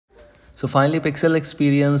So finally, Pixel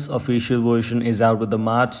Experience official version is out with the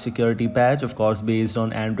March security patch, of course based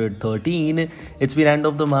on Android 13. It's been end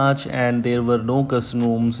of the March and there were no custom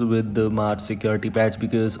ROMs with the March security patch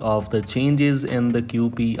because of the changes in the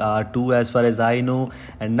QPR2 as far as I know.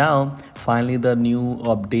 And now finally the new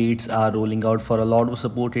updates are rolling out for a lot of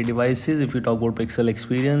supported devices. If you talk about Pixel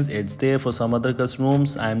Experience, it's there. For some other custom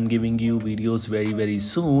ROMs, I'm giving you videos very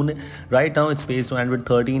soon. Right now it's based on Android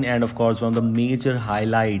 13, and of course one of the major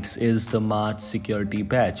highlights is the March security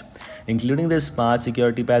patch. Including this March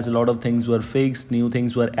security patch, a lot of things were fixed, new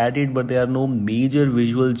things were added, but there are no major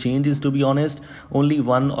visual changes, to be honest. Only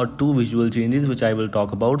one or two visual changes which I will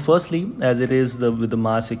talk about. Firstly, as it is with the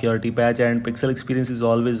March security patch, and Pixel Experience is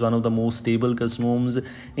always one of the most stable custom ROMs,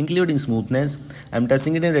 including smoothness. I'm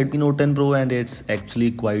testing it in Redmi Note 10 Pro and it's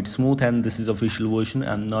actually quite smooth, and this is official version.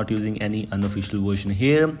 I'm not using any unofficial version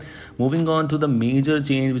here. Moving on to the major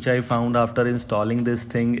change which I found after installing this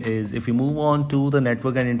thing is, if you move on to the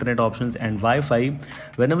network and internet options and Wi-Fi,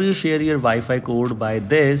 whenever you share your Wi-Fi code by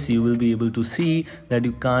this, you will be able to see that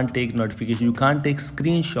you can't take notification, you can't take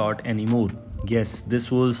screenshot anymore. Yes,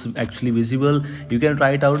 this was actually visible. You can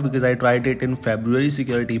try it out because I tried it in February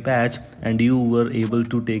security patch and you were able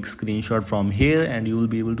to take screenshot from here and you will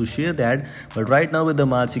be able to share that. But right now with the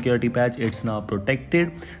March security patch, it's now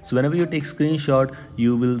protected. So whenever you take screenshot,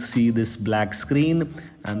 you will see this black screen.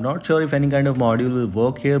 I'm not sure if any kind of module will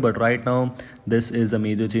work here, but right now this is a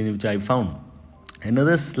major change which I found.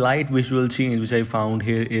 Another slight visual change which I found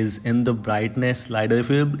here is in the brightness slider.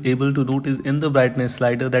 If you're able to notice, in the brightness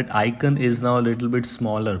slider, that icon is now a little bit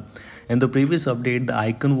smaller. In the previous update, the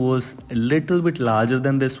icon was a little bit larger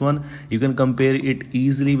than this one. You can compare it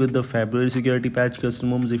easily with the February security patch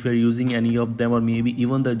custom ROMs if you're using any of them, or maybe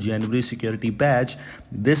even the January security patch.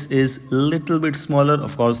 This is a little bit smaller.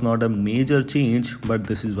 Of course, not a major change, but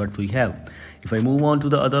this is what we have. If I move on to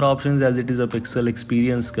the other options, as it is a Pixel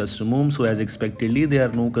Experience custom ROM, so as expectedly there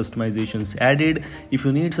are no customizations added. If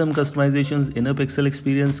you need some customizations in a Pixel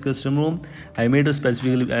Experience custom ROM, I made a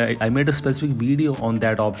specific video on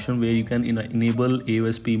that option where you can enable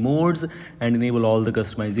AOSP modes and enable all the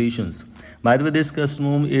customizations. By the way, this custom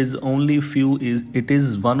ROM is one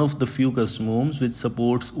of the few custom ROMs which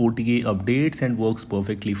supports OTA updates and works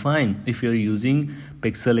perfectly fine if you're using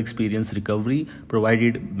Pixel Experience recovery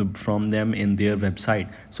provided from them in their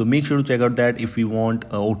website. So make sure to check out that if you want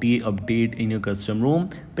a OTA update in your custom ROM,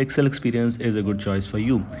 Pixel Experience is a good choice for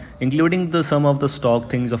you. Including some of the stock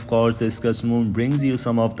things, of course, this custom ROM brings you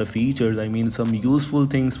some of the features, some useful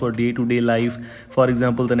things for day-to-day life. For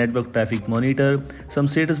example, the network traffic monitor, some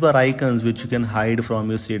status bar icons which you can hide from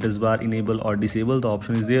your status bar, enable or disable. The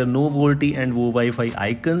option is there. No VoLTE and Wi-Fi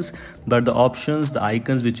icons, but the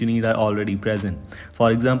icons which you need are already present. For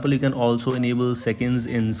example, you can also enable seconds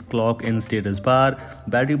in clock in status bar.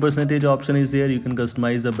 Battery percentage option is there. You can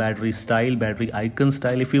customize the battery icon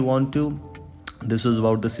style if you want to. This was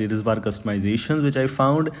about the status bar customizations which I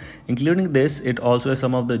found. Including this, it also has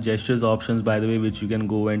some of the gestures options, by the way, which you can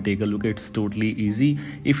go and take a look at. It's totally easy.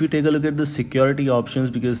 If you take a look at the security options,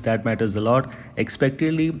 because that matters a lot,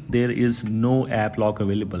 expectedly there is no app lock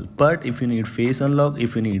available. But if you need face unlock,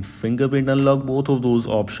 if you need fingerprint unlock, both of those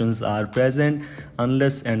options are present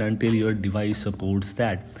unless and until your device supports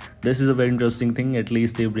that. This is a very interesting thing. At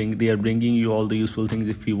least they are bringing you all the useful things.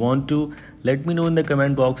 If you want to, let me know in the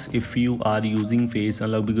comment box if you are using face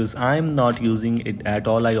unlock, because I'm not using it at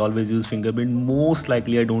all. I always use fingerprint. Most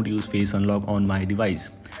likely I don't use face unlock on my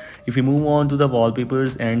device. If you move on to the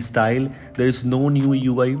wallpapers and style, there is no new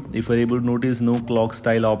UI. If you're able to notice, no clock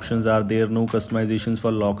style options are there, no customizations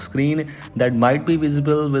for lock screen. That might be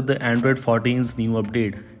visible with the Android 14's new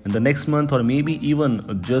update. In the next month, or maybe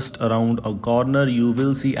even just around a corner, you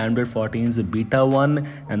will see Android 14's beta 1,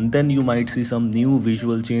 and then you might see some new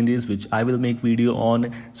visual changes which I will make video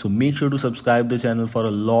on. So make sure to subscribe the channel for a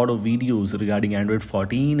lot of videos regarding Android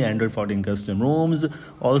 14, Android 14 custom ROMs,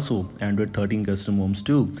 also Android 13 custom ROMs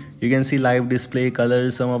too. You can see live display,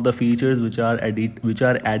 colors, some of the features which are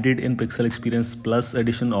added in Pixel Experience Plus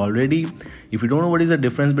edition already. If you don't know what is the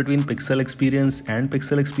difference between Pixel Experience and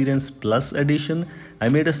Pixel Experience Plus edition, I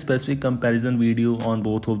made a specific comparison video on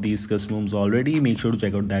both of these custom ROMs already. Make sure to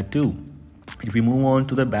check out that too. If we move on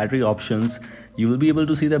to the battery options, you will be able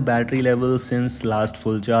to see the battery level since last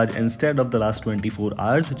full charge instead of the last 24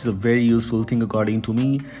 hours, which is a very useful thing according to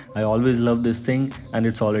me. I always love this thing, and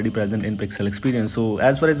it's already present in Pixel Experience. So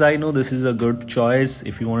as far as I know, this is a good choice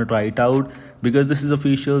if you want to try it out, because this is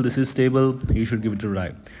official, this is stable, you should give it a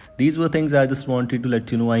try. These were things I just wanted to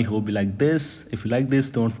let you know. I hope you like this. If you like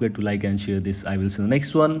this, don't forget to like and share this. I will see you in the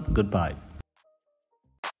next one. Goodbye.